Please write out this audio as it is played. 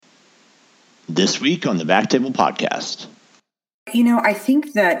This week on the Backtable Podcast. I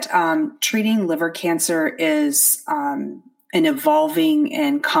think that treating liver cancer is an evolving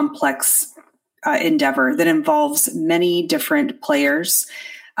and complex endeavor that involves many different players,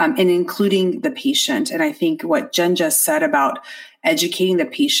 and including the patient. And I think what Jen just said about educating the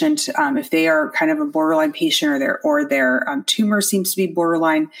patient, if they are kind of a borderline patient or their tumor seems to be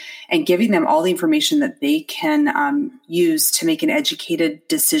borderline, and giving them all the information that they can use to make an educated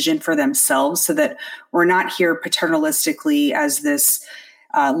decision for themselves, so that we're not here paternalistically as this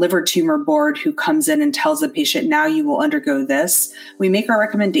liver tumor board who comes in and tells the patient, now you will undergo this. We make our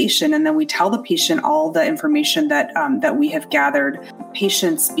recommendation and then we tell the patient all the information that we have gathered.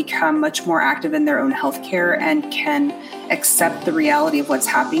 Patients become much more active in their own healthcare and can accept the reality of what's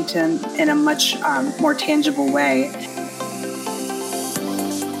happening to them in a much more tangible way.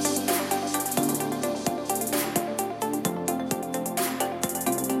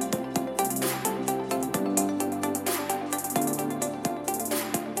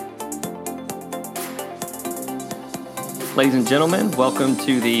 Ladies and gentlemen, welcome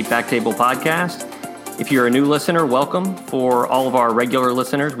to the Backtable Podcast. If you're a new listener, welcome. For all of our regular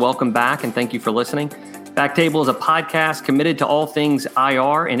listeners, welcome back and thank you for listening. Backtable is a podcast committed to all things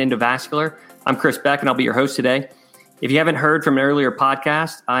IR and endovascular. I'm Chris Beck and I'll be your host today. If you haven't heard from an earlier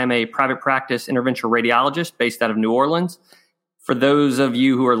podcast, I am a private practice interventional radiologist based out of New Orleans. For those of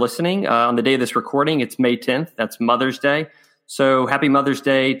you who are listening, on the day of this recording, it's May 10th. That's Mother's Day. So happy Mother's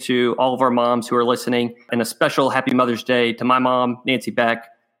Day to all of our moms who are listening, and a special happy Mother's Day to my mom, Nancy Beck,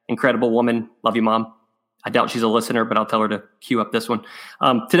 incredible woman. Love you, Mom. I doubt she's a listener, but I'll tell her to cue up this one.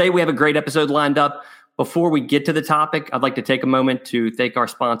 Today, we have a great episode lined up. Before we get to the topic, I'd like to take a moment to thank our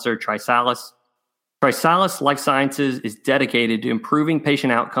sponsor, TriSalus. TriSalus Life Sciences is dedicated to improving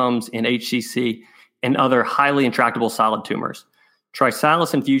patient outcomes in HCC and other highly intractable solid tumors.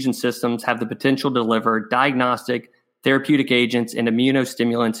 TriSalus infusion systems have the potential to deliver diagnostic, therapeutic agents and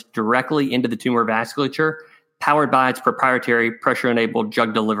immunostimulants directly into the tumor vasculature, powered by its proprietary pressure-enabled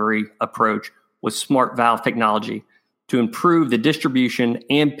drug delivery approach with smart valve technology to improve the distribution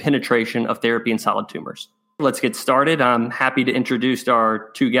and penetration of therapy in solid tumors. Let's get started. I'm happy to introduce our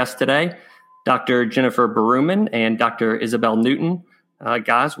two guests today, Dr. Jennifer Berumen and Dr. Isabel Newton.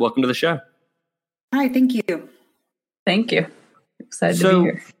 Guys, welcome to the show. Hi, thank you. Thank you. Excited to be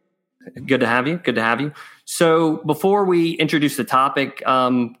here. Good to have you. Good to have you. So before we introduce the topic,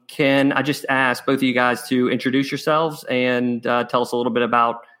 can I just ask both of you guys to introduce yourselves and tell us a little bit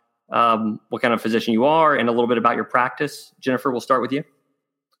about what kind of physician you are and a little bit about your practice? Jennifer, we'll start with you.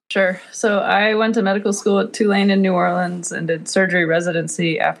 Sure. So I went to medical school at Tulane in New Orleans and did surgery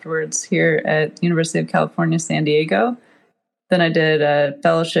residency afterwards here at University of California, San Diego. Then I did a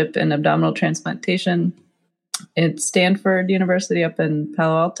fellowship in abdominal transplantation at Stanford University up in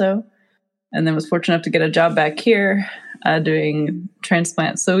Palo Alto. And then was fortunate enough to get a job back here doing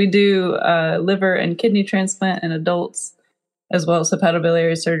transplants. So we do liver and kidney transplant in adults, as well as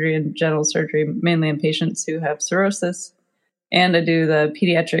hepatobiliary surgery and general surgery, mainly in patients who have cirrhosis. And I do the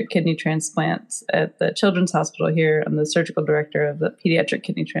pediatric kidney transplants at the Children's Hospital here. I'm the surgical director of the pediatric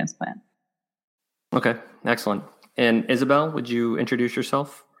kidney transplant. Okay, excellent. And Isabel, would you introduce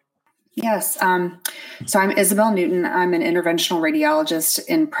yourself? Yes. So I'm Isabel Newton. I'm an interventional radiologist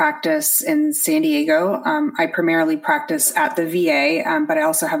in practice in San Diego. I primarily practice at the VA, but I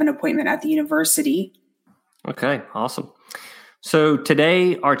also have an appointment at the university. Okay, awesome. So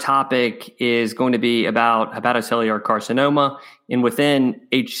today our topic is going to be about hepatocellular carcinoma, and within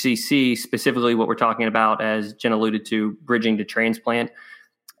HCC, specifically what we're talking about, as Jen alluded to, bridging to transplant.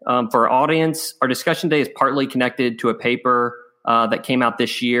 For our audience, our discussion today is partly connected to a paper that came out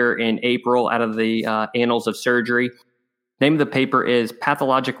this year in April out of the Annals of Surgery. Name of the paper is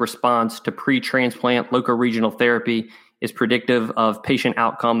Pathologic Response to Pre-Transplant Locoregional Therapy is Predictive of Patient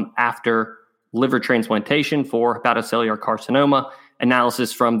Outcome After Liver Transplantation for Hepatocellular Carcinoma,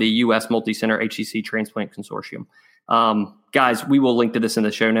 analysis from the U.S. Multicenter HCC Transplant Consortium. Guys, we will link to this in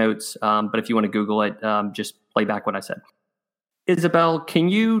the show notes, but if you want to Google it, just play back what I said. Isabel, can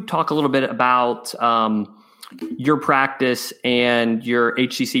you talk a little bit about your practice and your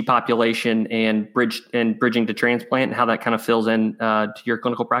HCC population and bridging to transplant and how that kind of fills in to your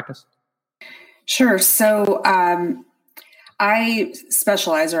clinical practice? Sure. So I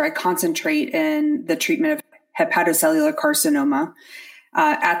specialize, or I concentrate in the treatment of hepatocellular carcinoma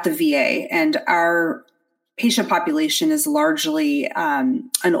at the VA, and our patient population is largely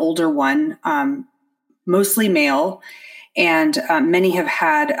an older one, mostly male, and many have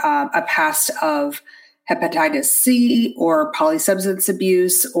had a past of hepatitis C or polysubstance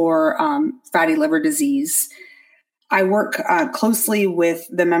abuse or fatty liver disease. I work closely with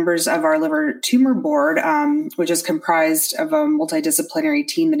the members of our liver tumor board, which is comprised of a multidisciplinary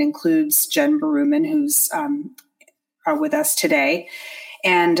team that includes Jen Baruman, who's with us today.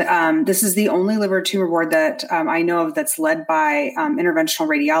 And this is the only liver tumor board that I know of that's led by interventional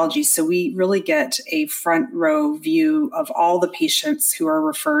radiology. So we really get a front row view of all the patients who are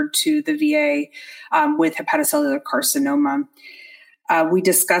referred to the VA with hepatocellular carcinoma. We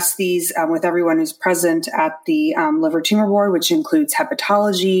discuss these with everyone who's present at the liver tumor board, which includes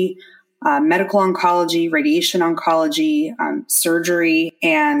hepatology, medical oncology, radiation oncology, surgery,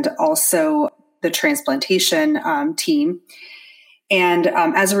 and also the transplantation team. And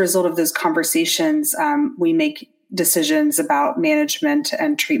as a result of those conversations, we make decisions about management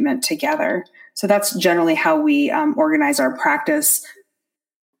and treatment together. So that's generally how we organize our practice.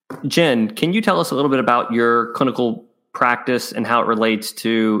 Jen, can you tell us a little bit about your clinical practice and how it relates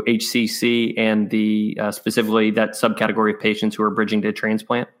to HCC and the specifically that subcategory of patients who are bridging to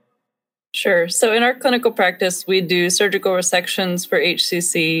transplant? Sure. So in our clinical practice, we do surgical resections for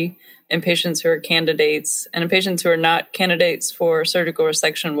HCC in patients who are candidates. And in patients who are not candidates for surgical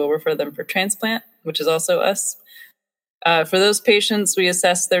resection, we'll refer them for transplant, which is also us. For those patients, we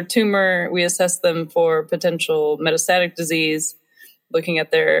assess their tumor. We assess them for potential metastatic disease, looking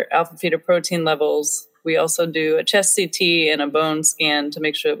at their alpha-fetoprotein levels. We also do a chest CT and a bone scan to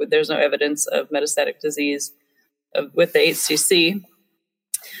make sure that there's no evidence of metastatic disease with the HCC.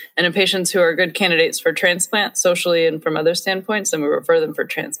 And in patients who are good candidates for transplant, socially and from other standpoints, then we refer them for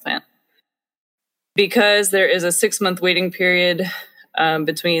transplant. Because there is a 6-month waiting period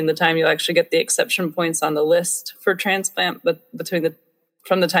between the time you'll actually get the exception points on the list for transplant, but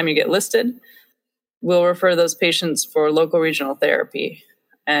from the time you get listed, we'll refer those patients for local regional therapy.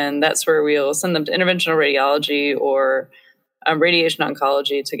 And that's where we'll send them to interventional radiology or radiation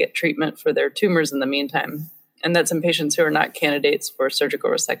oncology to get treatment for their tumors in the meantime. And that's in patients who are not candidates for surgical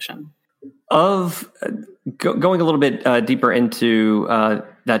resection. Going a little bit deeper into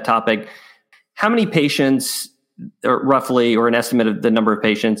that topic, how many patients, roughly, or an estimate of the number of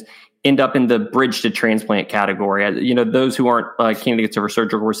patients, end up in the bridge to transplant category? Those who aren't candidates for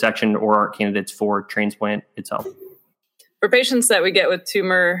surgical resection or aren't candidates for transplant itself. For patients that we get with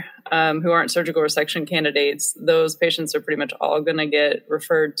tumor who aren't surgical resection candidates, those patients are pretty much all going to get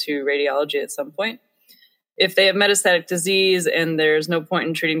referred to radiology at some point. If they have metastatic disease and there's no point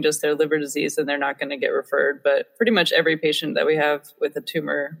in treating just their liver disease, then they're not going to get referred. But pretty much every patient that we have with a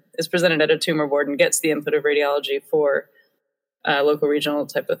tumor is presented at a tumor board and gets the input of radiology for local regional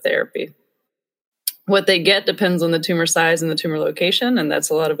type of therapy. What they get depends on the tumor size and the tumor location, and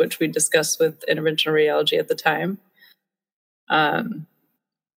that's a lot of which we discussed with interventional radiology at the time. In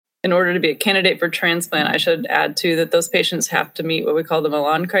order to be a candidate for transplant, I should add, too, that those patients have to meet what we call the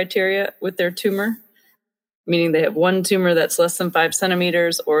Milan criteria with their tumor, meaning they have one tumor that's less than 5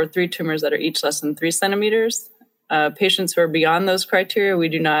 centimeters or 3 tumors that are each less than 3 centimeters. Patients who are beyond those criteria, we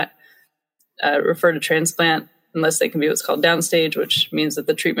do not refer to transplant unless they can be what's called downstage, which means that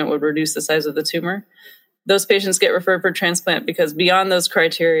the treatment would reduce the size of the tumor. Those patients get referred for transplant because beyond those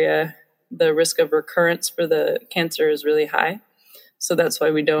criteria, the risk of recurrence for the cancer is really high. So that's why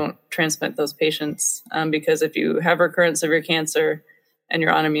we don't transplant those patients, because if you have recurrence of your cancer and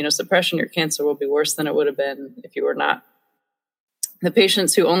you're on immunosuppression, your cancer will be worse than it would have been if you were not. The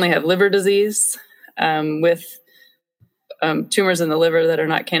patients who only have liver disease with tumors in the liver that are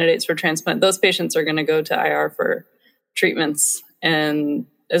not candidates for transplant, those patients are going to go to IR for treatments. And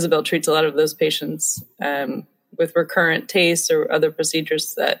Isabel treats a lot of those patients with recurrent TACE or other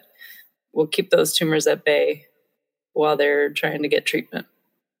procedures that will keep those tumors at bay while they're trying to get treatment.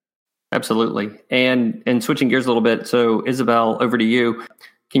 Absolutely. And switching gears a little bit, so Isabel, over to you.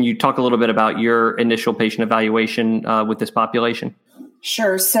 Can you talk a little bit about your initial patient evaluation with this population?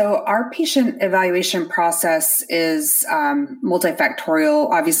 Sure. So our patient evaluation process is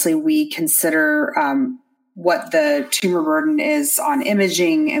multifactorial. Obviously, we consider what the tumor burden is on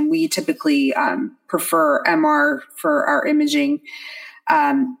imaging, and we typically prefer MR for our imaging.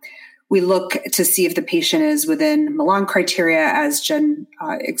 We look to see if the patient is within Milan criteria, as Jen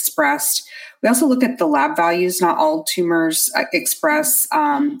expressed. We also look at the lab values. Not all tumors express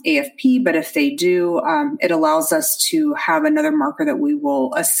AFP, but if they do, it allows us to have another marker that we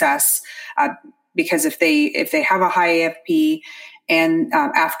will assess. Because if they have a high AFP and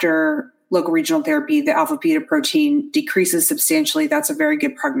after local regional therapy, the alpha-fetoprotein decreases substantially, that's a very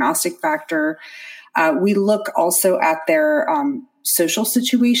good prognostic factor. We look also at their social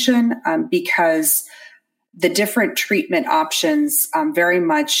situation because the different treatment options very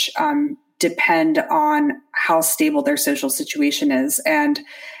much depend on how stable their social situation is. And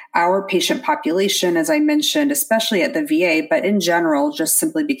our patient population, as I mentioned, especially at the VA, but in general, just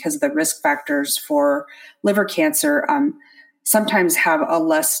simply because of the risk factors for liver cancer, sometimes have a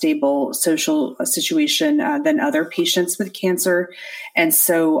less stable social situation than other patients with cancer. And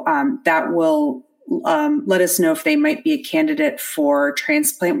so that will let us know if they might be a candidate for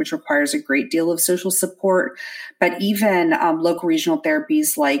transplant, which requires a great deal of social support. But even local regional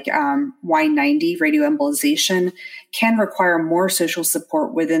therapies like Y90 radioembolization can require more social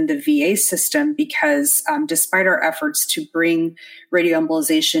support within the VA system because despite our efforts to bring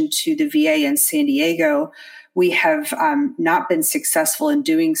radioembolization to the VA in San Diego, we have not been successful in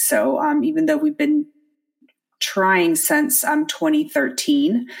doing so, even though we've been trying since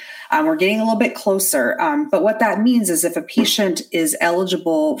 2013. We're getting a little bit closer. But what that means is if a patient is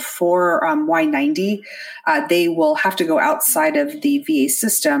eligible for Y90, they will have to go outside of the VA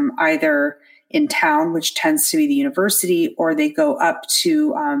system, either in town, which tends to be the university, or they go up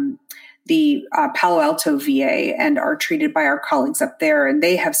to the Palo Alto VA and are treated by our colleagues up there. And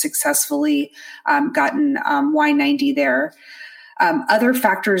they have successfully gotten Y90 there. Other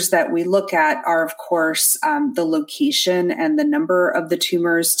factors that we look at are, of course, the location and the number of the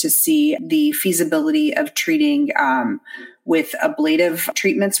tumors to see the feasibility of treating with ablative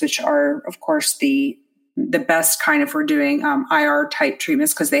treatments, which are, of course, the best kind if we're doing IR type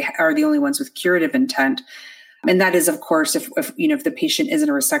treatments because they are the only ones with curative intent. And that is, of course, if the patient isn't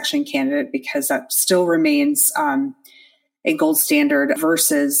a resection candidate, because that still remains a gold standard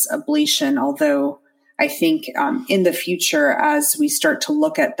versus ablation, although I think in the future, as we start to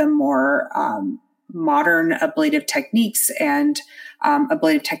look at the more modern ablative techniques and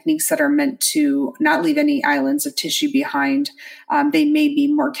ablative techniques that are meant to not leave any islands of tissue behind, they may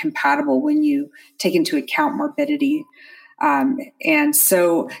be more compatible when you take into account morbidity. And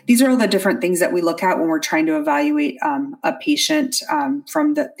so these are all the different things that we look at when we're trying to evaluate a patient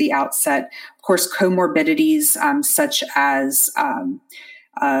from the outset. Of course, comorbidities such as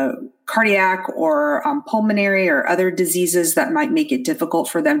cardiac or pulmonary or other diseases that might make it difficult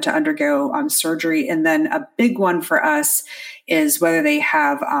for them to undergo surgery. And then a big one for us is whether they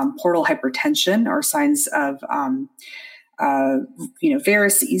have portal hypertension or signs of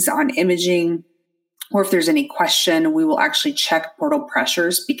varices on imaging, or if there's any question, we will actually check portal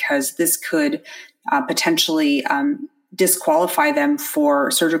pressures because this could potentially disqualify them for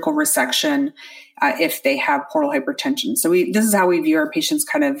surgical resection if they have portal hypertension. So this is how we view our patients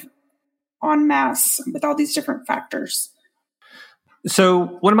kind of en masse with all these different factors.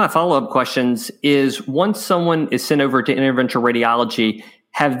 So one of my follow-up questions is, once someone is sent over to interventional radiology,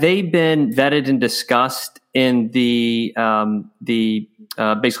 have they been vetted and discussed in the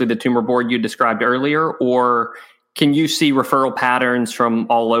basically the tumor board you described earlier, or can you see referral patterns from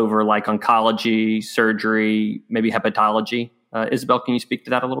all over, like oncology, surgery, maybe hepatology? Isabel, can you speak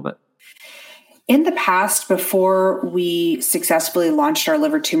to that a little bit? In the past, before we successfully launched our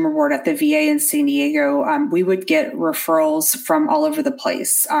liver tumor board at the VA in San Diego, we would get referrals from all over the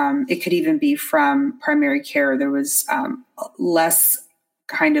place. It could even be from primary care. There was less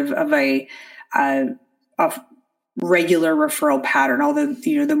kind of a regular referral pattern, although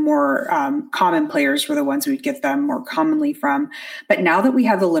the more common players were the ones we'd get them more commonly from. But now that we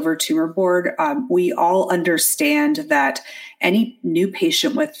have the liver tumor board, we all understand that any new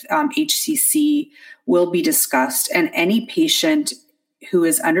patient with HCC will be discussed, and any patient who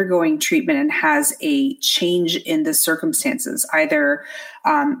is undergoing treatment and has a change in the circumstances, either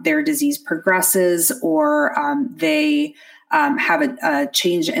their disease progresses or they have a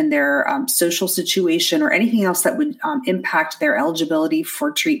change in their social situation or anything else that would impact their eligibility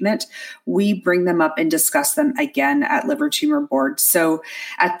for treatment, we bring them up and discuss them again at liver tumor board. So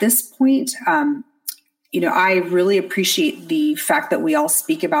at this point, I really appreciate the fact that we all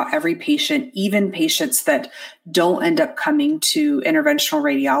speak about every patient, even patients that don't end up coming to interventional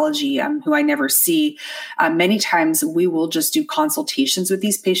radiology, who I never see. Many times we will just do consultations with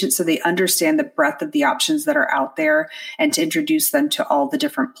these patients so they understand the breadth of the options that are out there and to introduce them to all the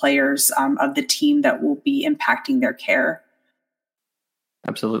different players of the team that will be impacting their care.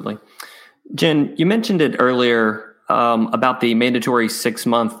 Absolutely. Jen, you mentioned it earlier about the mandatory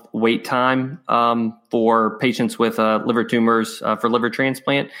 6-month wait time for patients with liver tumors for liver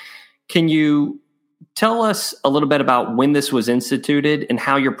transplant. Can you tell us a little bit about when this was instituted and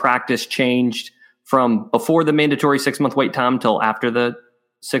how your practice changed from before the mandatory 6-month wait time till after the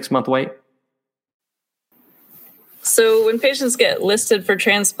 6-month wait? So when patients get listed for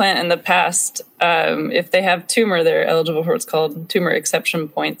transplant in the past, if they have tumor, they're eligible for what's called tumor exception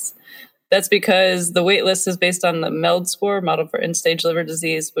points. That's because the wait list is based on the MELD score, Model for End-Stage Liver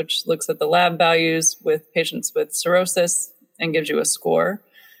Disease, which looks at the lab values with patients with cirrhosis and gives you a score.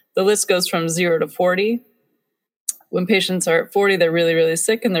 the list goes from 0 to 40. When patients are at 40, they're really, really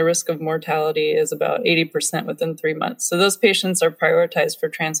sick, and their risk of mortality is about 80% within 3 months. So those patients are prioritized for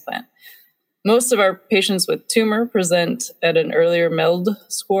transplant. Most of our patients with tumor present at an earlier MELD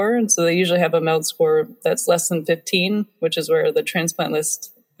score, and so they usually have a MELD score that's less than 15, which is where the transplant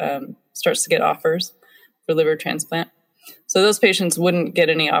list starts to get offers for liver transplant. So those patients wouldn't get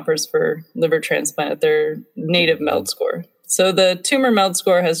any offers for liver transplant at their native MELD score. So the tumor MELD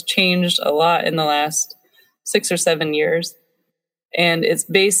score has changed a lot in the last 6 or 7 years, and it's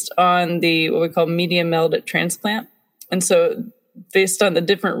based on the what we call median MELD at transplant. And so based on the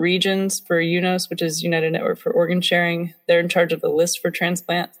different regions for UNOS, which is United Network for Organ Sharing, they're in charge of the list for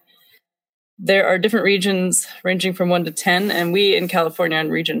transplant. There are different regions ranging from 1 to 10, and we in California are in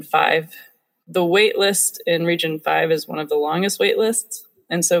region 5. The wait list in region 5 is one of the longest wait lists,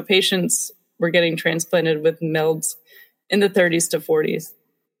 and so patients were getting transplanted with MELDs in the 30s to 40s.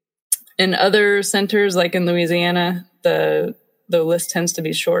 In other centers, like in Louisiana, the list tends to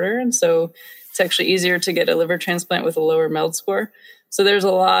be shorter, and so it's actually easier to get a liver transplant with a lower MELD score. So there's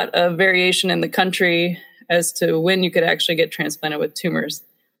a lot of variation in the country as to when you could actually get transplanted with tumors.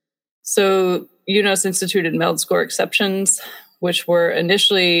 So UNOS instituted MELD score exceptions, which were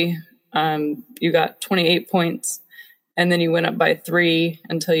initially you got 28 points, and then you went up by 3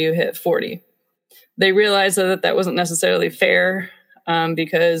 until you hit 40. They realized that wasn't necessarily fair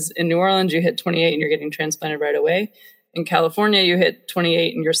because in New Orleans, you hit 28 and you're getting transplanted right away. In California, you hit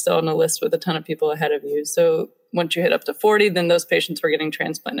 28 and you're still on a list with a ton of people ahead of you. So once you hit up to 40, then those patients were getting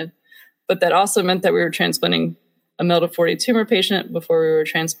transplanted. But that also meant that we were transplanting a MELD of 40 tumor patient before we were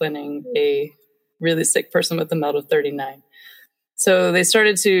transplanting a really sick person with a MELD of 39. So they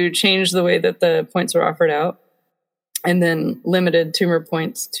started to change the way that the points were offered out and then limited tumor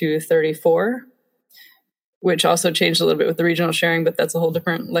points to 34, which also changed a little bit with the regional sharing, but that's a whole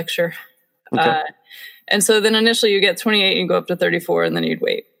different lecture. Okay. And so then initially you get 28 and go up to 34 and then you'd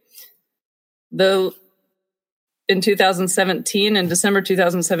wait. In 2017, in December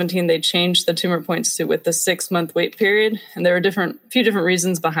 2017, they changed the tumor points to with the 6-month wait period. And there were a few different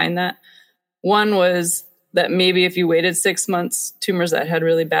reasons behind that. One was that maybe if you waited 6 months, tumors that had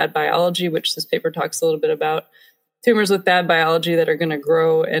really bad biology, which this paper talks a little bit about, tumors with bad biology that are going to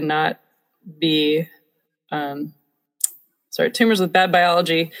grow and not be, tumors with bad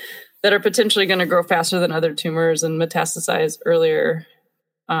biology that are potentially going to grow faster than other tumors and metastasize earlier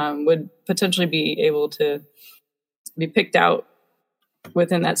would potentially be able to be picked out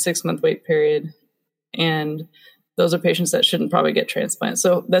within that 6-month wait period. And those are patients that shouldn't probably get transplant.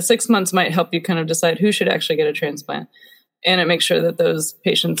 So the 6 months might help you kind of decide who should actually get a transplant. And it makes sure that those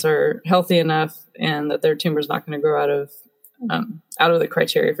patients are healthy enough and that their tumor is not going to grow out of the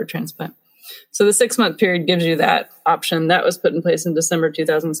criteria for transplant. So the 6-month period gives you that option. That was put in place in December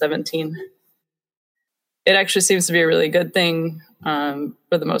 2017. It actually seems to be a really good thing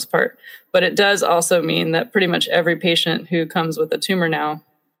for the most part. But it does also mean that pretty much every patient who comes with a tumor now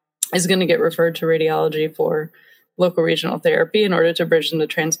is going to get referred to radiology for local regional therapy in order to bridge them to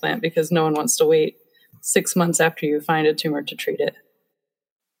transplant because no one wants to wait 6 months after you find a tumor to treat it.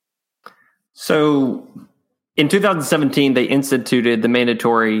 So in 2017, they instituted the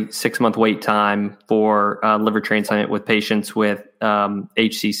mandatory 6-month wait time for liver transplant with patients with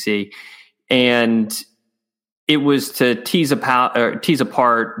HCC. And it was to tease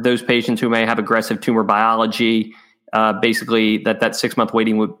apart those patients who may have aggressive tumor biology. Basically, that 6-month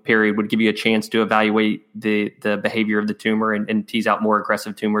waiting period would give you a chance to evaluate the behavior of the tumor and tease out more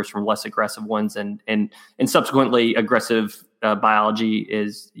aggressive tumors from less aggressive ones. And subsequently, aggressive biology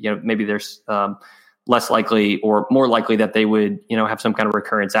is, maybe there's less likely or more likely that they would, have some kind of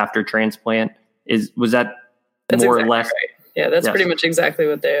recurrence after transplant. Was that that's more exactly or less? Right. Yeah, that's pretty much exactly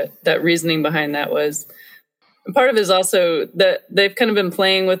what that reasoning behind that was. And part of it is also that they've kind of been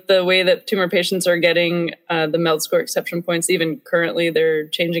playing with the way that tumor patients are getting the MELD score exception points. Even currently, they're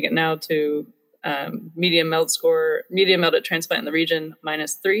changing it now to median MELD at transplant in the region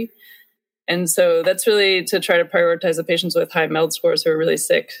 -3. And so that's really to try to prioritize the patients with high MELD scores who are really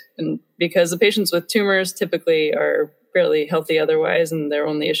sick. And because the patients with tumors typically are fairly healthy otherwise, and their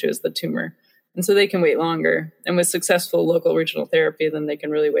only issue is the tumor. And so they can wait longer. And with successful local regional therapy, then they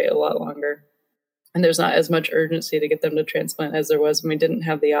can really wait a lot longer. And there's not as much urgency to get them to transplant as there was when we didn't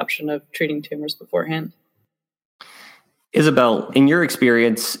have the option of treating tumors beforehand. Isabel, in your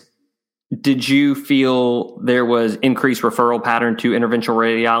experience, did you feel there was increased referral pattern to interventional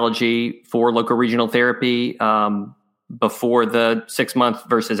radiology for local regional therapy before the 6-month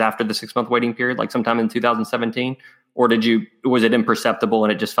versus after the 6-month waiting period, like sometime in 2017? Or was it imperceptible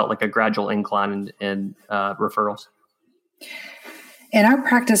and it just felt like a gradual incline in referrals? In our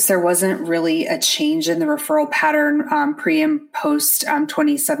practice, there wasn't really a change in the referral pattern pre and post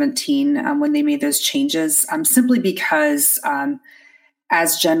 2017 when they made those changes, simply because,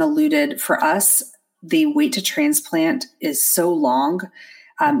 as Jen alluded, for us, the wait to transplant is so long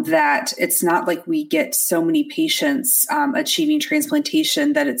that it's not like we get so many patients achieving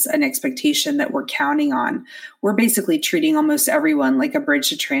transplantation that it's an expectation that we're counting on. We're basically treating almost everyone like a bridge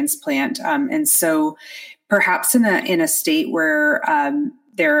to transplant. And so perhaps in a state where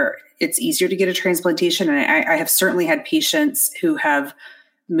it's easier to get a transplantation, and I have certainly had patients who have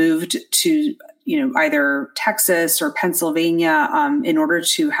moved to either Texas or Pennsylvania in order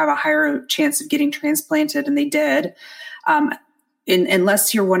to have a higher chance of getting transplanted, and they did.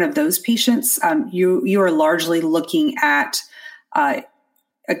 Unless you're one of those patients, you are largely looking at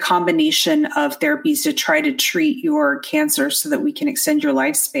a combination of therapies to try to treat your cancer so that we can extend your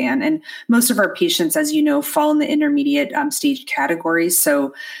lifespan. And most of our patients, as you know, fall in the intermediate stage category.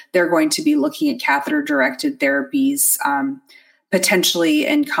 So they're going to be looking at catheter-directed therapies, potentially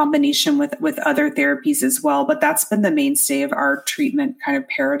in combination with other therapies as well. But that's been the mainstay of our treatment kind of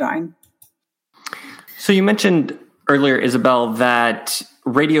paradigm. So you mentioned earlier, Isabel, that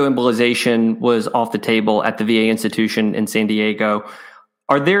radioembolization was off the table at the VA institution in San Diego.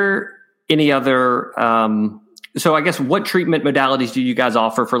 Are there any other, so I guess what treatment modalities do you guys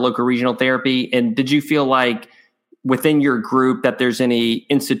offer for local regional therapy? And did you feel like within your group that there's any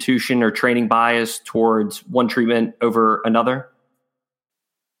institution or training bias towards one treatment over another?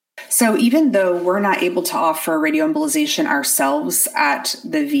 So even though we're not able to offer radioembolization ourselves at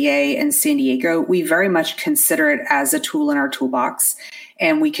the VA in San Diego, we very much consider it as a tool in our toolbox.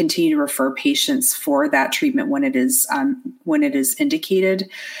 And we continue to refer patients for that treatment when it is indicated.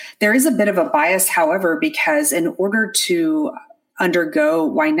 There is a bit of a bias, however, because in order to undergo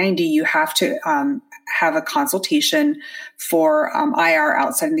Y90, you have to have a consultation for IR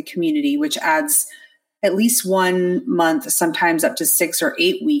outside in the community, which adds at least 1 month, sometimes up to 6 or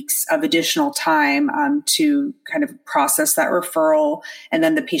 8 weeks of additional time to kind of process that referral. And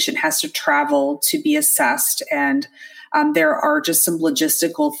then the patient has to travel to be assessed. And there are just some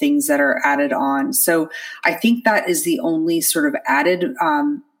logistical things that are added on. So I think that is the only sort of added,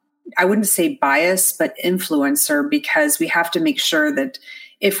 I wouldn't say bias, but influencer, because we have to make sure that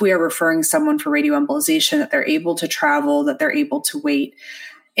if we are referring someone for radioembolization, that they're able to travel, that they're able to wait.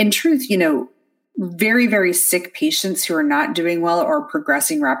 In truth, very, very sick patients who are not doing well or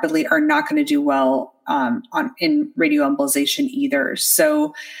progressing rapidly are not going to do well in radioembolization either.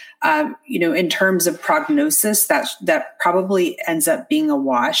 So, in terms of prognosis, that probably ends up being a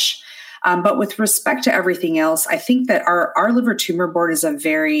wash. But with respect to everything else, I think that our liver tumor board is a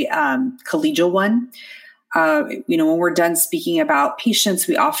very collegial one. When we're done speaking about patients,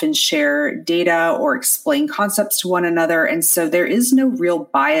 we often share data or explain concepts to one another. And so there is no real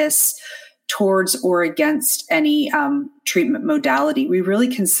bias towards or against any treatment modality. We really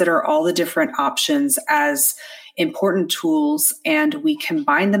consider all the different options as important tools, and we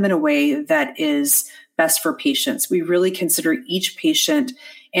combine them in a way that is best for patients. We really consider each patient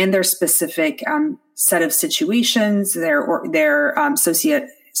and their specific set of situations, their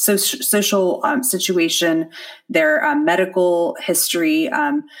social situation, their medical history,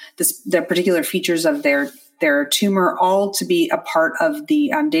 the particular features of their tumor, all to be a part of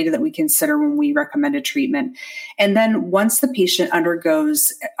the data that we consider when we recommend a treatment. And then once the patient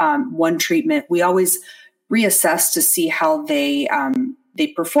undergoes one treatment, we always reassess to see how they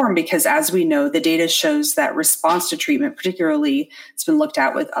perform, because as we know, the data shows that response to treatment, particularly it's been looked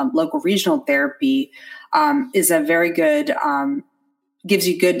at with local regional therapy, is a very good, gives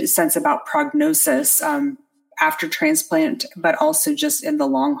you good sense about prognosis after transplant, but also just in the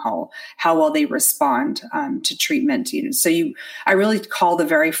long haul, how well they respond to treatment. I really call the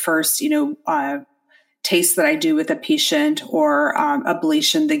very first, taste that I do with a patient or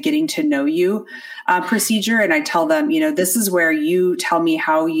ablation, the getting to know you procedure. And I tell them, this is where you tell me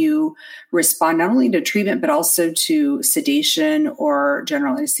how you respond, not only to treatment, but also to sedation or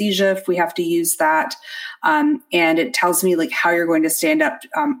general anesthesia, if we have to use that. And it tells me how you're going to stand up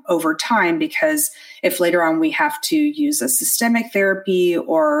over time, because if later on we have to use a systemic therapy,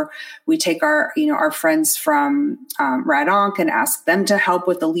 or we take our friends from RadOnc and ask them to help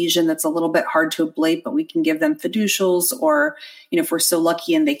with a lesion that's a little bit hard to ablate, but we can give them fiducials, or, if we're so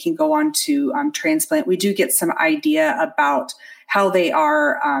lucky and they can go on to transplant, we do get some idea about how they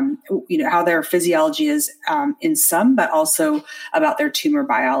are, how their physiology is in some, but also about their tumor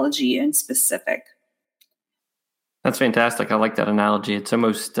biology in specific. That's fantastic. I like that analogy. It's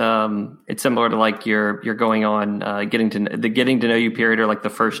almost it's similar to like you're going on getting to know you period, or like the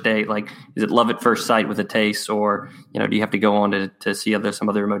first date. Like, is it love at first sight with a taste, or do you have to go on to see some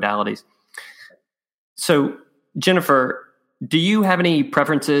other modalities? So, Jennifer, do you have any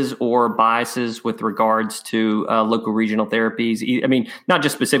preferences or biases with regards to local regional therapies? I mean, not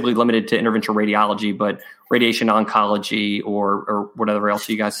just specifically limited to interventional radiology, but radiation oncology or whatever else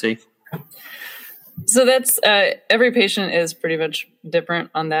you guys see. So that's every patient is pretty much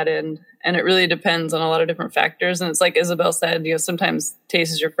different on that end, and it really depends on a lot of different factors. And it's like Isabel said, sometimes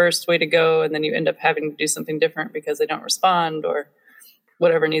TACE is your first way to go, and then you end up having to do something different because they don't respond, or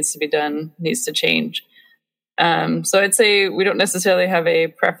whatever needs to be done needs to change. So I'd say we don't necessarily have a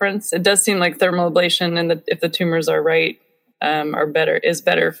preference. It does seem like thermal ablation, and if the tumors are right, is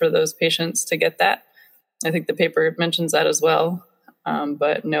better for those patients to get that. I think the paper mentions that as well,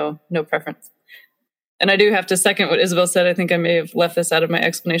 but no preference. And I do have to second what Isabel said. I think I may have left this out of my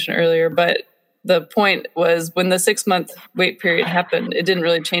explanation earlier, but the point was when the 6-month wait period happened, it didn't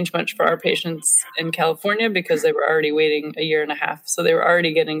really change much for our patients in California because they were already waiting a year and a half. So they were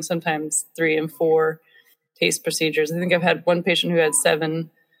already getting sometimes 3 and 4 TACE procedures. I think I've had one patient who had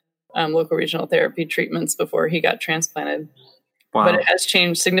 7 local regional therapy treatments before he got transplanted. Wow. But it has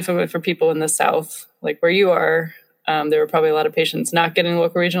changed significantly for people in the South, like where you are. There were probably a lot of patients not getting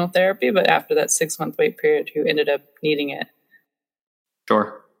local regional therapy, but after that 6-month wait period who ended up needing it.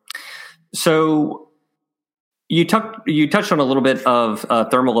 Sure. So you touched on a little bit of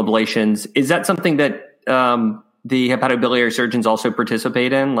thermal ablations. Is that something that the hepatobiliary surgeons also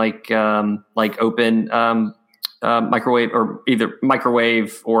participate in, like open microwave, or either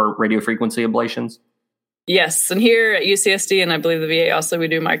microwave or radiofrequency ablations? Yes. And here at UCSD, and I believe the VA also, we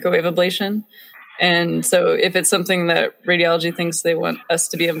do microwave ablation. And so if it's something that radiology thinks they want us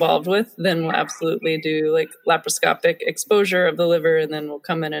to be involved with, then we'll absolutely do like laparoscopic exposure of the liver, and then we'll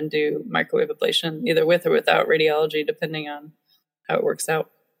come in and do microwave ablation, either with or without radiology, depending on how it works out.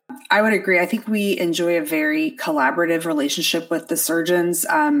 I would agree. I think we enjoy a very collaborative relationship with the surgeons,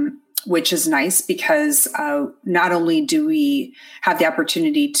 which is nice because not only do we have the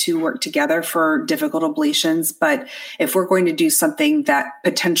opportunity to work together for difficult ablations, but if we're going to do something that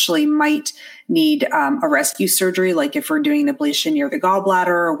potentially might need a rescue surgery, like if we're doing an ablation near the gallbladder,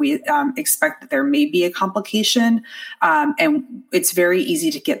 or we expect that there may be a complication, and it's very easy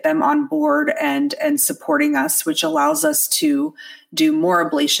to get them on board and supporting us, which allows us to do more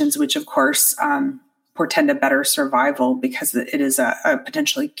ablations, which of course portend a better survival because it is a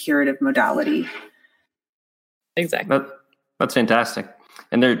potentially curative modality. Exactly. That's fantastic.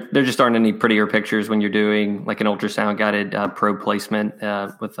 And there just aren't any prettier pictures when you're doing like an ultrasound guided probe placement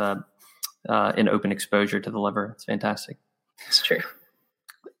with an open exposure to the liver. It's fantastic. It's true.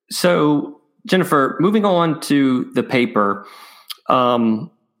 So Jennifer, moving on to the paper, I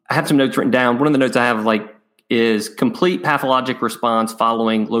have some notes written down. One of the notes I have is complete pathologic response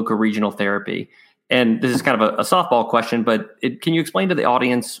following local regional therapy. And this is kind of a softball question, but can you explain to the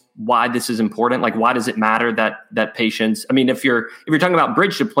audience why this is important? Like, why does it matter that patients? I mean, if you're talking about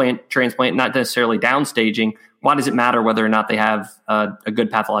bridge to transplant, not necessarily downstaging, why does it matter whether or not they have a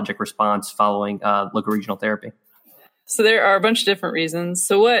good pathologic response following local regional therapy? So there are a bunch of different reasons.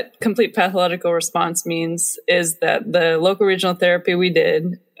 So what complete pathological response means is that the local regional therapy we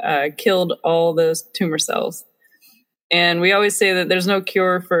did killed all those tumor cells. And we always say that there's no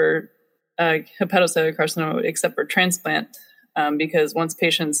cure for hepatocellular carcinoma except for transplant, because once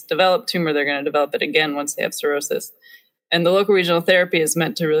patients develop tumor, they're going to develop it again once they have cirrhosis. And the local regional therapy is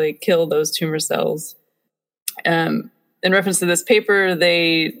meant to really kill those tumor cells. In reference to this paper,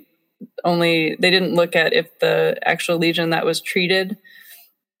 they didn't look at if the actual lesion that was treated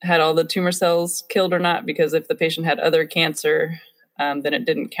had all the tumor cells killed or not, because if the patient had other cancer, then it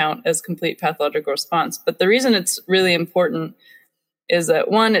didn't count as complete pathological response. But the reason it's really important is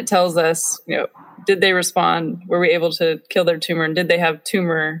that, one, it tells us, did they respond? Were we able to kill their tumor? And did they have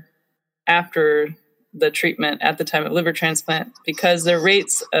tumor after the treatment at the time of liver transplant? Because their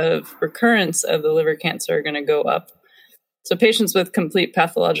rates of recurrence of the liver cancer are going to go up. So patients with complete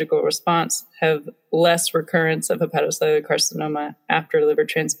pathological response have less recurrence of hepatocellular carcinoma after liver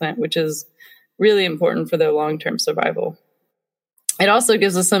transplant, which is really important for their long-term survival. It also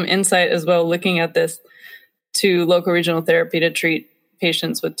gives us some insight as well, looking at this, to local regional therapy to treat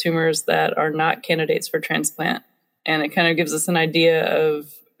patients with tumors that are not candidates for transplant. And it kind of gives us an idea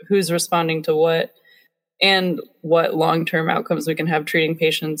of who's responding to what and what long-term outcomes we can have treating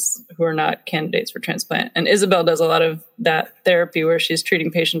patients who are not candidates for transplant. And Isabel does a lot of that therapy where she's treating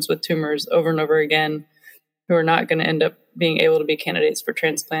patients with tumors over and over again who are not going to end up being able to be candidates for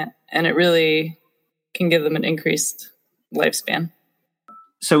transplant. And it really can give them an increased lifespan.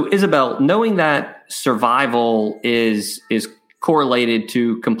 So, Isabel, knowing that survival is correlated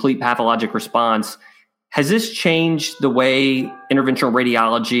to complete pathologic response, has this changed the way interventional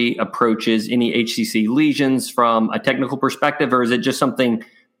radiology approaches any HCC lesions from a technical perspective, or is it just something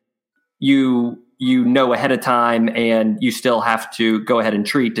you know ahead of time and you still have to go ahead and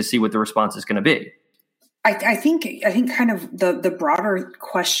treat to see what the response is going to be? I think kind of the broader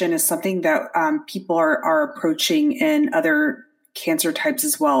question is something that people are approaching in other cancer types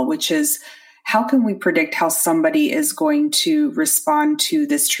as well, which is, how can we predict how somebody is going to respond to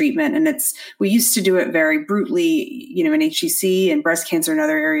this treatment? And we used to do it very brutally, in HCC and breast cancer and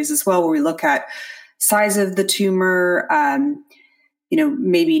other areas as well, where we look at size of the tumor,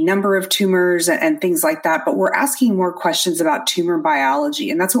 maybe number of tumors and things like that. But we're asking more questions about tumor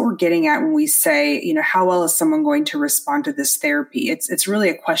biology. And that's what we're getting at when we say, how well is someone going to respond to this therapy? It's really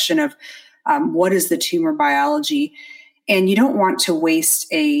a question of what is the tumor biology? And you don't want to waste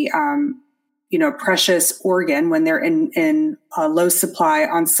a precious organ when they're in a low supply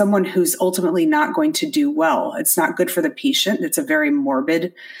on someone who's ultimately not going to do well. It's not good for the patient. It's a very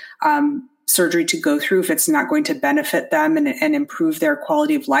morbid surgery to go through if it's not going to benefit them and improve their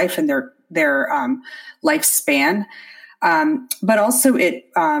quality of life and their lifespan. But also it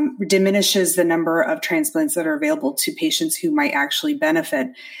diminishes the number of transplants that are available to patients who might actually benefit.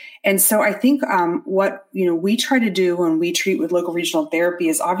 And so I think what we try to do when we treat with local regional therapy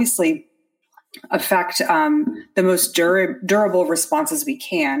is obviously affect the most durable responses we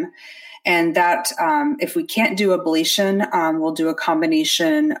can. And that if we can't do ablation, we'll do a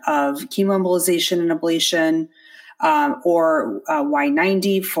combination of chemoembolization and ablation, or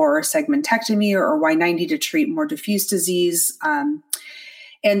Y90 for segmentectomy, or Y90 to treat more diffuse disease.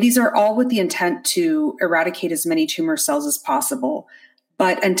 And these are all with the intent to eradicate as many tumor cells as possible.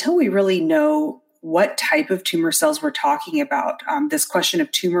 But until we really know what type of tumor cells we're talking about, this question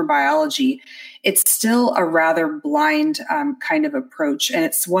of tumor biology, it's still a rather blind kind of approach. And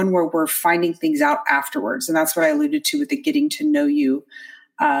it's one where we're finding things out afterwards. And that's what I alluded to with the getting to know you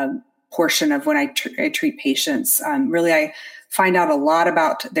portion of when I treat patients. Really, I find out a lot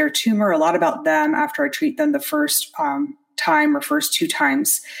about their tumor, a lot about them after I treat them the first time or first two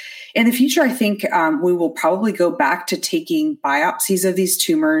times. In the future, I think we will probably go back to taking biopsies of these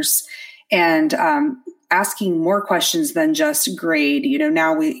tumors and asking more questions than just grade.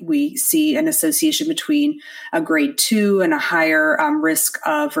 Now we see an association between a grade 2 and a higher risk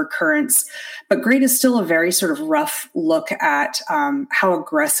of recurrence. But grade is still a very sort of rough look at how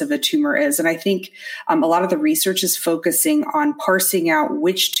aggressive a tumor is. And I think a lot of the research is focusing on parsing out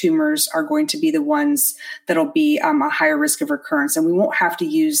which tumors are going to be the ones that'll be a higher risk of recurrence. And we won't have to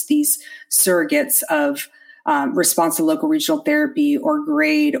use these surrogates of response to local regional therapy or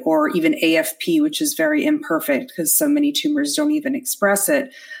grade or even AFP, which is very imperfect because so many tumors don't even express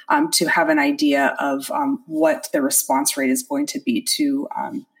it, to have an idea of what the response rate is going to be to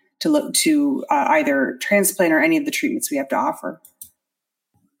look to either transplant or any of the treatments we have to offer.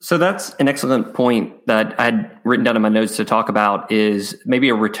 So that's an excellent point that I had written down in my notes to talk about, is maybe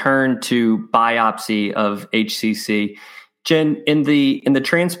a return to biopsy of HCC. Jen, in the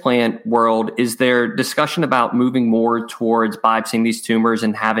transplant world, is there discussion about moving more towards biopsying these tumors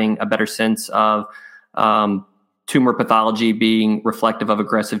and having a better sense of tumor pathology being reflective of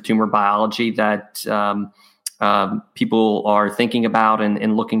aggressive tumor biology that people are thinking about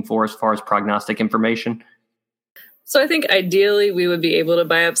and looking for as far as prognostic information? So I think ideally we would be able to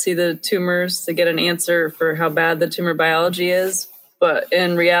biopsy the tumors to get an answer for how bad the tumor biology is. But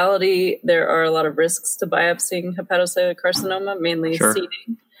in reality, there are a lot of risks to biopsying hepatocellular carcinoma, mainly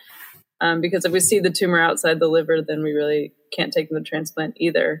seeding. Because if we seed the tumor outside the liver, then we really can't take them to transplant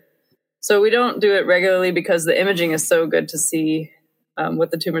either. So we don't do it regularly because the imaging is so good to see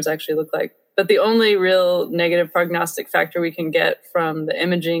what the tumors actually look like. But the only real negative prognostic factor we can get from the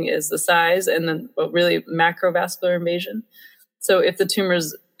imaging is the size and then really macrovascular invasion. So if the tumor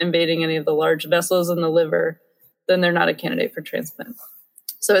is invading any of the large vessels in the liver, then they're not a candidate for transplant.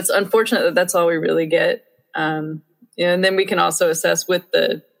 So it's unfortunate that that's all we really get. And then we can also assess with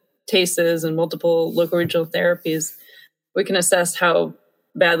the TACEs and multiple local regional therapies, we can assess how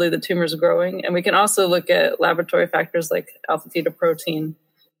badly the tumor is growing. And we can also look at laboratory factors like alpha-fetoprotein.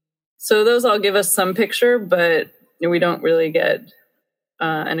 So those all give us some picture, but we don't really get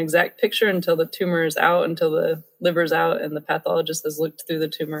an exact picture until the tumor is out, until the liver's out and the pathologist has looked through the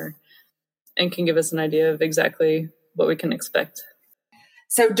tumor and can give us an idea of exactly what we can expect.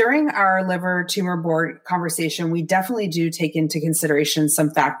 So during our liver tumor board conversation, we definitely do take into consideration some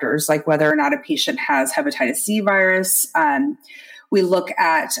factors like whether or not a patient has hepatitis C virus. We look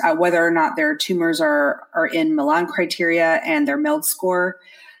at whether or not their tumors are in Milan criteria and their MELD score.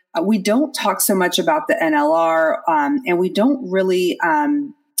 We don't talk so much about the NLR, and we don't really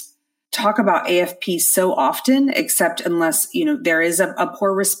talk about AFP so often, except unless, there is a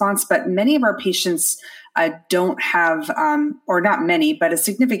poor response. But many of our patients don't have, or not many, but a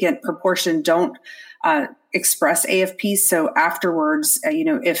significant proportion don't express AFP. So afterwards,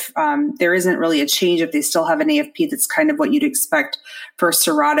 if there isn't really a change, if they still have an AFP that's kind of what you'd expect for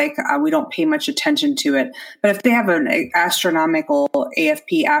cirrhotic, we don't pay much attention to it. But if they have an astronomical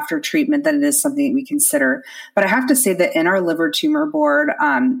AFP after treatment, then it is something that we consider. But I have to say that in our liver tumor board,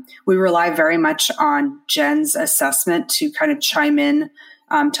 we rely very much on Jen's assessment to kind of chime in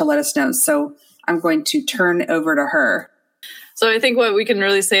to let us know. So I'm going to turn over to her. So I think what we can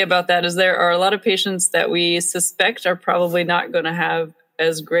really say about that is there are a lot of patients that we suspect are probably not going to have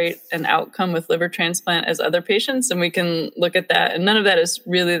as great an outcome with liver transplant as other patients. And we can look at that. And none of that is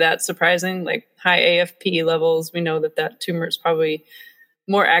really that surprising. Like high AFP levels, we know that tumor is probably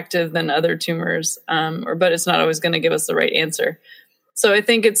more active than other tumors, but it's not always going to give us the right answer. So I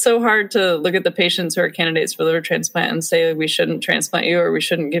think it's so hard to look at the patients who are candidates for liver transplant and say we shouldn't transplant you, or we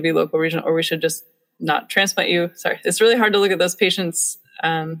shouldn't give you local regional, or we should just not transplant you. Sorry. It's really hard to look at those patients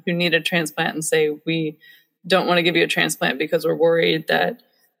who need a transplant and say, we don't want to give you a transplant because we're worried that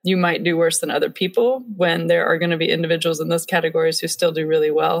you might do worse than other people, when there are going to be individuals in those categories who still do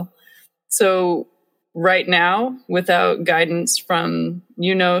really well. So right now, without guidance from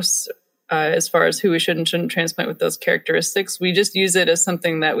UNOS, as far as who we should and shouldn't transplant with those characteristics, we just use it as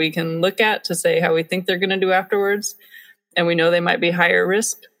something that we can look at to say how we think they're going to do afterwards. And we know they might be higher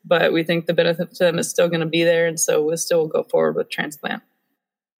risk, but we think the benefit to them is still going to be there. And so we'll still go forward with transplant.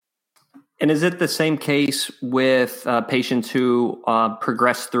 And is it the same case with patients who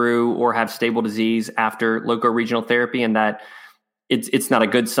progress through or have stable disease after locoregional therapy, and that it's not a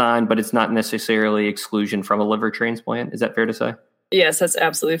good sign, but it's not necessarily exclusion from a liver transplant? Is that fair to say? Yes, that's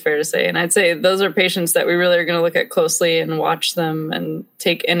absolutely fair to say. And I'd say those are patients that we really are going to look at closely and watch them and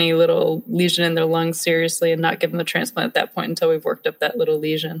take any little lesion in their lungs seriously and not give them the transplant at that point until we've worked up that little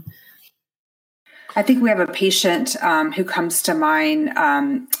lesion. I think we have a patient who comes to mind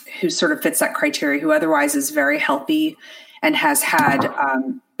who sort of fits that criteria, who otherwise is very healthy and has had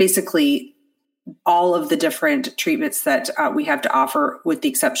basically all of the different treatments that we have to offer, with the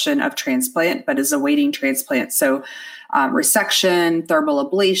exception of transplant, but is awaiting transplant. So resection, thermal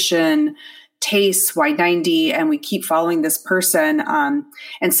ablation, TACE, Y90, and we keep following this person.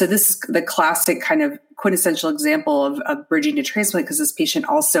 And so this is the classic kind of quintessential example of bridging to transplant, because this patient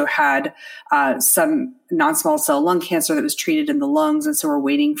also had some non-small cell lung cancer that was treated in the lungs. And so we're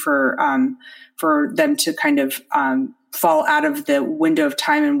waiting for them to kind of fall out of the window of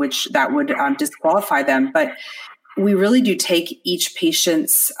time in which that would disqualify them. But we really do take each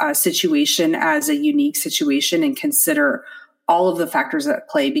patient's situation as a unique situation and consider all of the factors at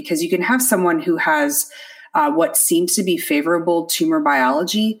play, because you can have someone who has what seems to be favorable tumor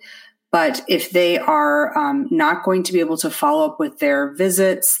biology, but if they are not going to be able to follow up with their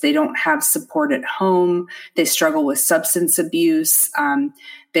visits, they don't have support at home, they struggle with substance abuse,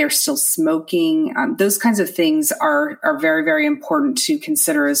 they're still smoking, those kinds of things are very, very important to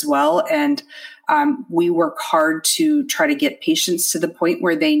consider as well. And we work hard to try to get patients to the point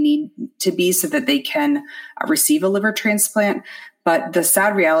where they need to be so that they can receive a liver transplant. But the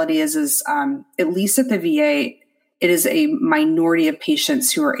sad reality is at least at the VA, it is a minority of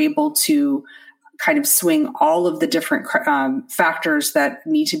patients who are able to kind of swing all of the different factors that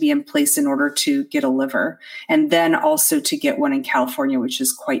need to be in place in order to get a liver, and then also to get one in California, which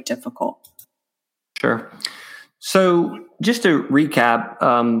is quite difficult. Sure. So just to recap,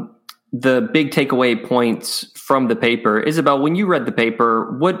 the big takeaway points from the paper. Isabel, when you read the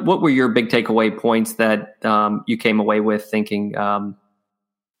paper, what were your big takeaway points that you came away with thinking? I'm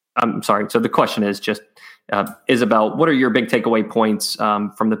sorry. So the question is just, Isabel, what are your big takeaway points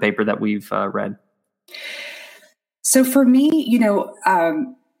from the paper that we've read? So for me,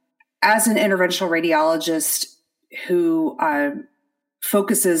 as an interventional radiologist who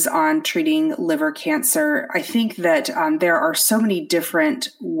focuses on treating liver cancer, I think that there are so many different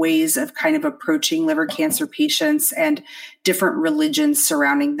ways of kind of approaching liver cancer patients and different religions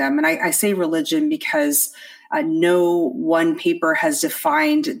surrounding them. And I say religion because no one paper has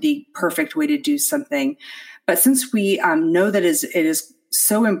defined the perfect way to do something. But since we know that it is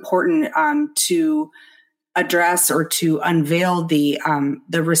so important to address or to unveil the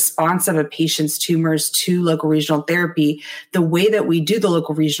response of a patient's tumors to local regional therapy, the way that we do the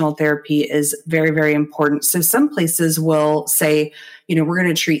local regional therapy is very, very important. So some places will say, we're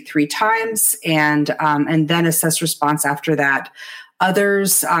going to treat 3 times and then assess response after that.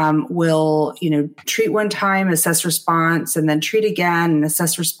 Others will, treat one time, assess response, and then treat again and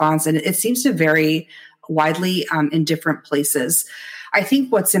assess response. And it seems to vary widely in different places. I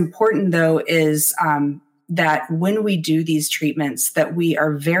think what's important, though, is that when we do these treatments, that we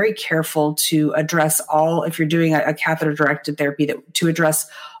are very careful to address all, if you're doing a catheter-directed therapy, to address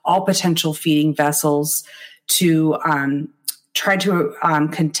all potential feeding vessels, to try to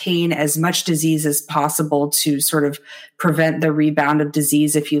contain as much disease as possible to sort of prevent the rebound of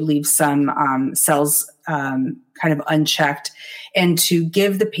disease if you leave some cells kind of unchecked, and to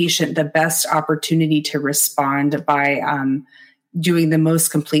give the patient the best opportunity to respond by doing the most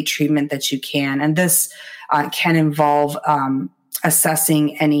complete treatment that you can. And this can involve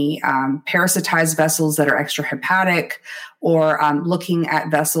assessing any parasitized vessels that are extrahepatic, or looking at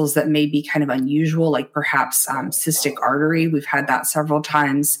vessels that may be kind of unusual, like perhaps cystic artery. We've had that several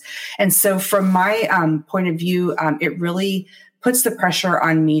times. And so from my point of view, it really puts the pressure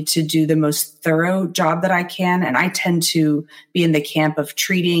on me to do the most thorough job that I can. And I tend to be in the camp of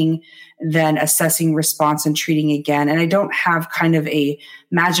treating, then assessing response and treating again. And I don't have kind of a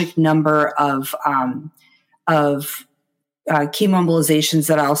magic number of chemoembolizations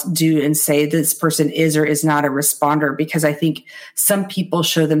that I'll do and say this person is or is not a responder, because I think some people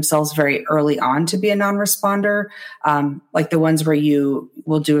show themselves very early on to be a non-responder, like the ones where you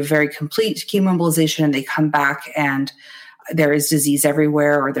will do a very complete chemoembolization and they come back and there is disease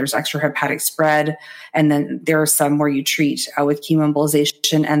everywhere, or there's extrahepatic spread. And then there are some where you treat with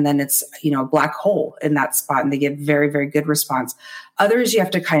chemoembolization and then it's, a black hole in that spot and they get very, very good response. Others, you have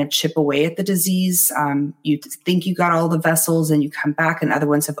to kind of chip away at the disease. You think you got all the vessels and you come back and other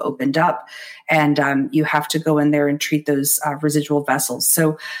ones have opened up, and you have to go in there and treat those residual vessels.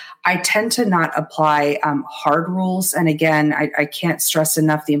 So I tend to not apply hard rules. And again, I can't stress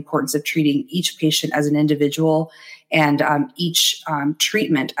enough the importance of treating each patient as an individual, and each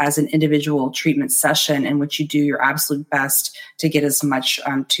treatment as an individual treatment session in which you do your absolute best to get as much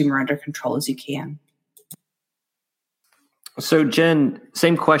tumor under control as you can. So Jen,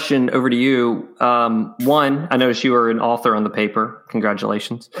 same question over to you. One, I noticed you were an author on the paper.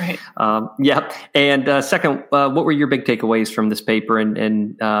 Congratulations. Right. Yeah. And second, what were your big takeaways from this paper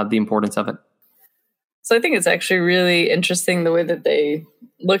and the importance of it? So I think it's actually really interesting the way that they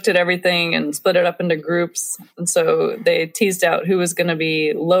looked at everything and split it up into groups. And so they teased out who was going to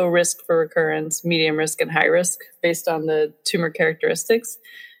be low risk for recurrence, medium risk, and high risk based on the tumor characteristics,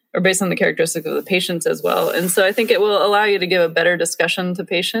 or based on the characteristics of the patients as well. And so I think it will allow you to give a better discussion to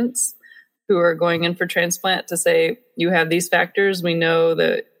patients who are going in for transplant to say, you have these factors. We know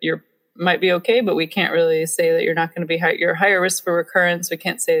that you might be okay, but we can't really say that you're not going to be you're higher risk for recurrence. We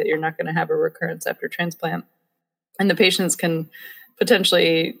can't say that you're not going to have a recurrence after transplant. And the patients can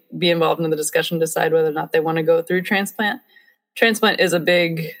potentially be involved in the discussion, decide whether or not they want to go through transplant. Transplant is a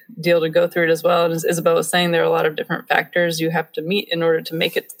big deal to go through it as well. And as Isabel was saying, there are a lot of different factors you have to meet in order to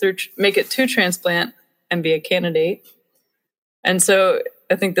make it to transplant and be a candidate. And so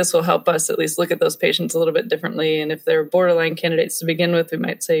I think this will help us at least look at those patients a little bit differently. And if they're borderline candidates to begin with, we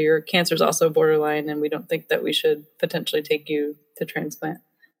might say your cancer is also borderline, and we don't think that we should potentially take you to transplant.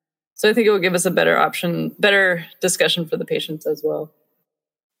 So I think it will give us a better option, better discussion for the patients as well.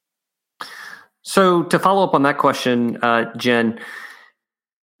 So to follow up on that question, Jen,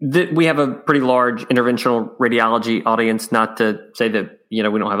 we have a pretty large interventional radiology audience, not to say that, we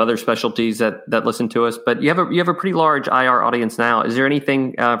don't have other specialties that listen to us, but you have a pretty large IR audience now. Is there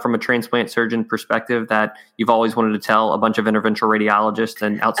anything from a transplant surgeon perspective that you've always wanted to tell a bunch of interventional radiologists,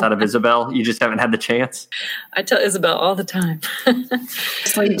 and outside of Isabel, you just haven't had the chance? I tell Isabel all the time.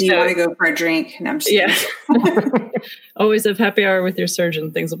 It's like, do you want to go for a drink? And I'm just yeah. Always have happy hour with your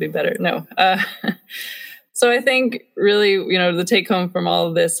surgeon. Things will be better. No. So I think really, the take home from all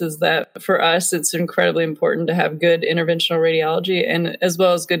of this is that for us, it's incredibly important to have good interventional radiology, and as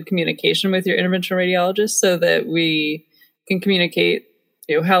well as good communication with your interventional radiologist, so that we can communicate,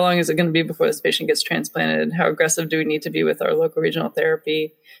 how long is it going to be before this patient gets transplanted? How aggressive do we need to be with our local regional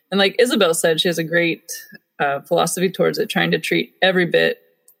therapy? And like Isabel said, she has a great philosophy towards it, trying to treat every bit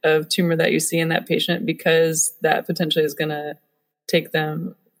of tumor that you see in that patient, because that potentially is going to take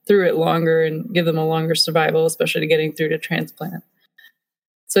them through it longer and give them a longer survival, especially to getting through to transplant.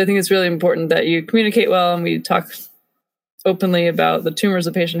 So I think it's really important that you communicate well, and we talk openly about the tumors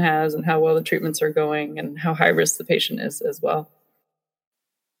the patient has and how well the treatments are going and how high risk the patient is as well.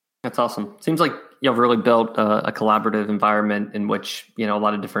 That's awesome. Seems like you've really built a collaborative environment in which, a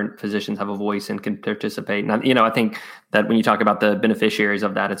lot of different physicians have a voice and can participate. And, I think that when you talk about the beneficiaries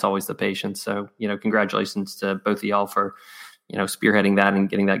of that, it's always the patients. So, congratulations to both of y'all for spearheading that and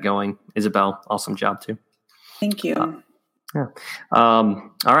getting that going. Isabel, awesome job too. Thank you. Yeah.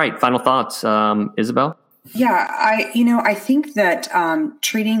 All right. Final thoughts, Isabel? Yeah, I think that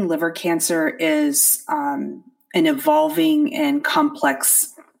treating liver cancer is an evolving and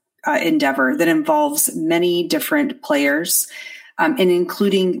complex endeavor that involves many different players, and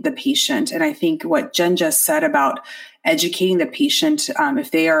including the patient. And I think what Jen just said about educating the patient, if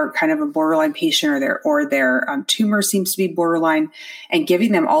they are kind of a borderline patient or their tumor seems to be borderline, and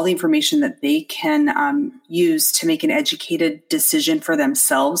giving them all the information that they can use to make an educated decision for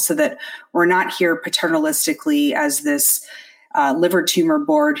themselves, so that we're not here paternalistically as this liver tumor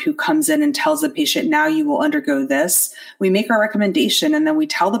board who comes in and tells the patient, now you will undergo this. We make our recommendation, and then we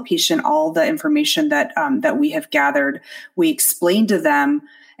tell the patient all the information that we have gathered. We explain to them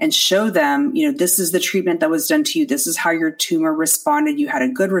and show them, this is the treatment that was done to you. This is how your tumor responded. You had a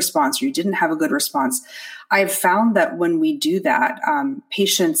good response, or you didn't have a good response. I've found that when we do that,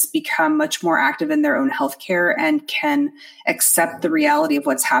 patients become much more active in their own healthcare and can accept the reality of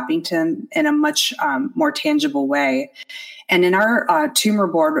what's happening to them in a much more tangible way. And in our tumor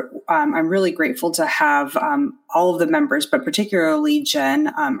board, I'm really grateful to have all of the members, but particularly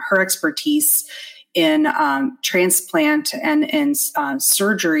Jen, her expertise in transplant and in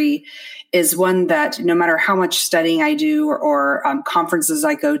surgery is one that no matter how much studying I do or conferences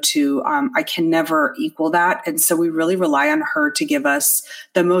I go to, I can never equal that. And so we really rely on her to give us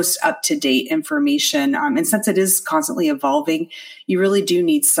the most up-to-date information. And since it is constantly evolving, you really do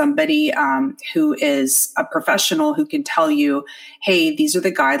need somebody who is a professional who can tell you, hey, these are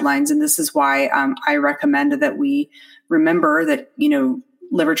the guidelines, and this is why I recommend that we remember that,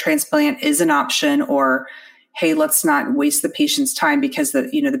 liver transplant is an option, or, hey, let's not waste the patient's time because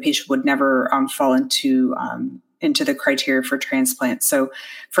the patient would never fall into the criteria for transplant. So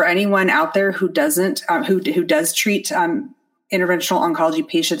for anyone out there who doesn't, who does treat interventional oncology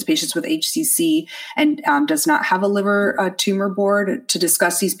patients with HCC and does not have a liver tumor board to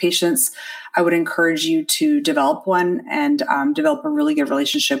discuss these patients, I would encourage you to develop one and develop a really good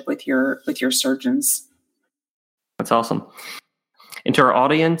relationship with your surgeons. That's awesome. And to our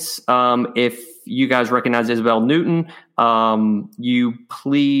audience, if you guys recognize Isabel Newton, you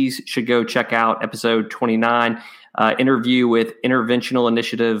please should go check out episode 29, interview with Interventional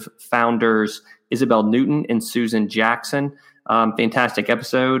Initiative founders Isabel Newton and Susan Jackson. Fantastic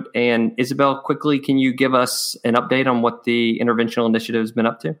episode. And Isabel, quickly, can you give us an update on what the Interventional Initiative has been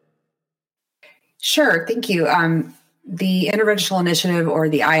up to? Sure. Thank you. The Interventional Initiative, or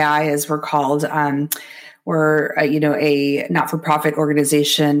the II as we're called, we're a not-for-profit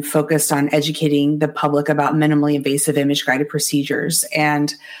organization focused on educating the public about minimally invasive image-guided procedures.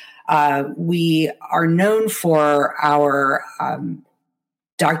 And we are known for our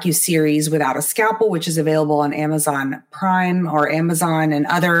docuseries Without a Scalpel, which is available on Amazon Prime or Amazon and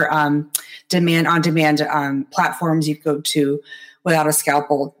other on-demand platforms. You can go to Without a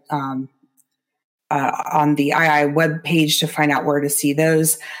Scalpel on the II webpage to find out where to see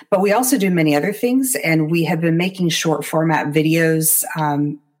those. But we also do many other things, and we have been making short format videos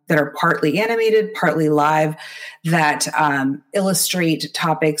that are partly animated, partly live, that illustrate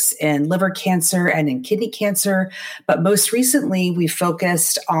topics in liver cancer and in kidney cancer. But most recently, we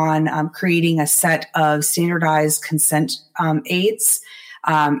focused on creating a set of standardized consent aids.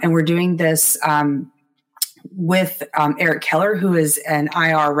 And we're doing this with Eric Keller, who is an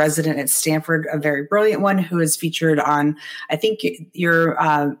IR resident at Stanford, a very brilliant one, who is featured on, I think, your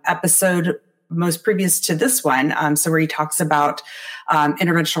episode most previous to this one. So where he talks about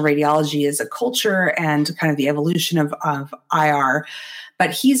interventional radiology as a culture and kind of the evolution of IR.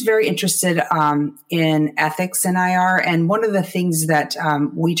 But he's very interested in ethics in IR. And one of the things that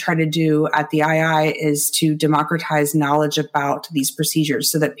we try to do at the II is to democratize knowledge about these procedures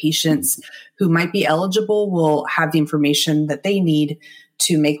so that patients who might be eligible will have the information that they need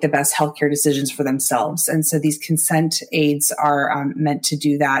to make the best healthcare decisions for themselves. And so these consent aids are meant to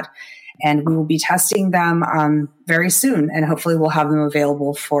do that. And we will be testing them very soon. And hopefully we'll have them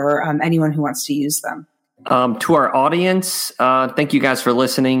available for anyone who wants to use them. To our audience, thank you guys for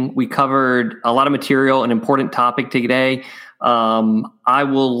listening. We covered a lot of material, an important topic today. I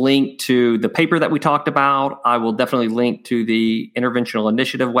will link to the paper that we talked about. I will definitely link to the Interventional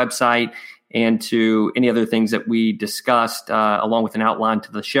Initiative website and to any other things that we discussed, along with an outline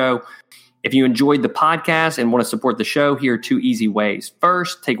to the show. If you enjoyed the podcast and want to support the show, here are 2 easy ways.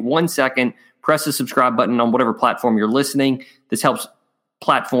 First, take 1 second, press the subscribe button on whatever platform you're listening. This helps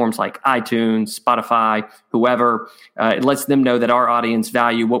platforms like iTunes, Spotify, whoever. It lets them know that our audience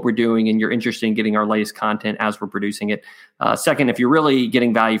value what we're doing and you're interested in getting our latest content as we're producing it. Second, if you're really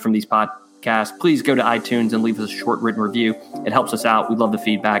getting value from these podcast, please go to iTunes and leave us a short written review. It helps us out. We love the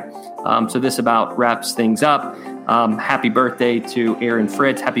feedback. So this about wraps things up. Happy birthday to Aaron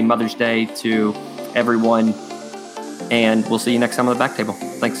Fritz. Happy Mother's Day to everyone. And we'll see you next time on the Back Table.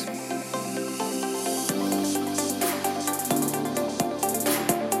 Thanks.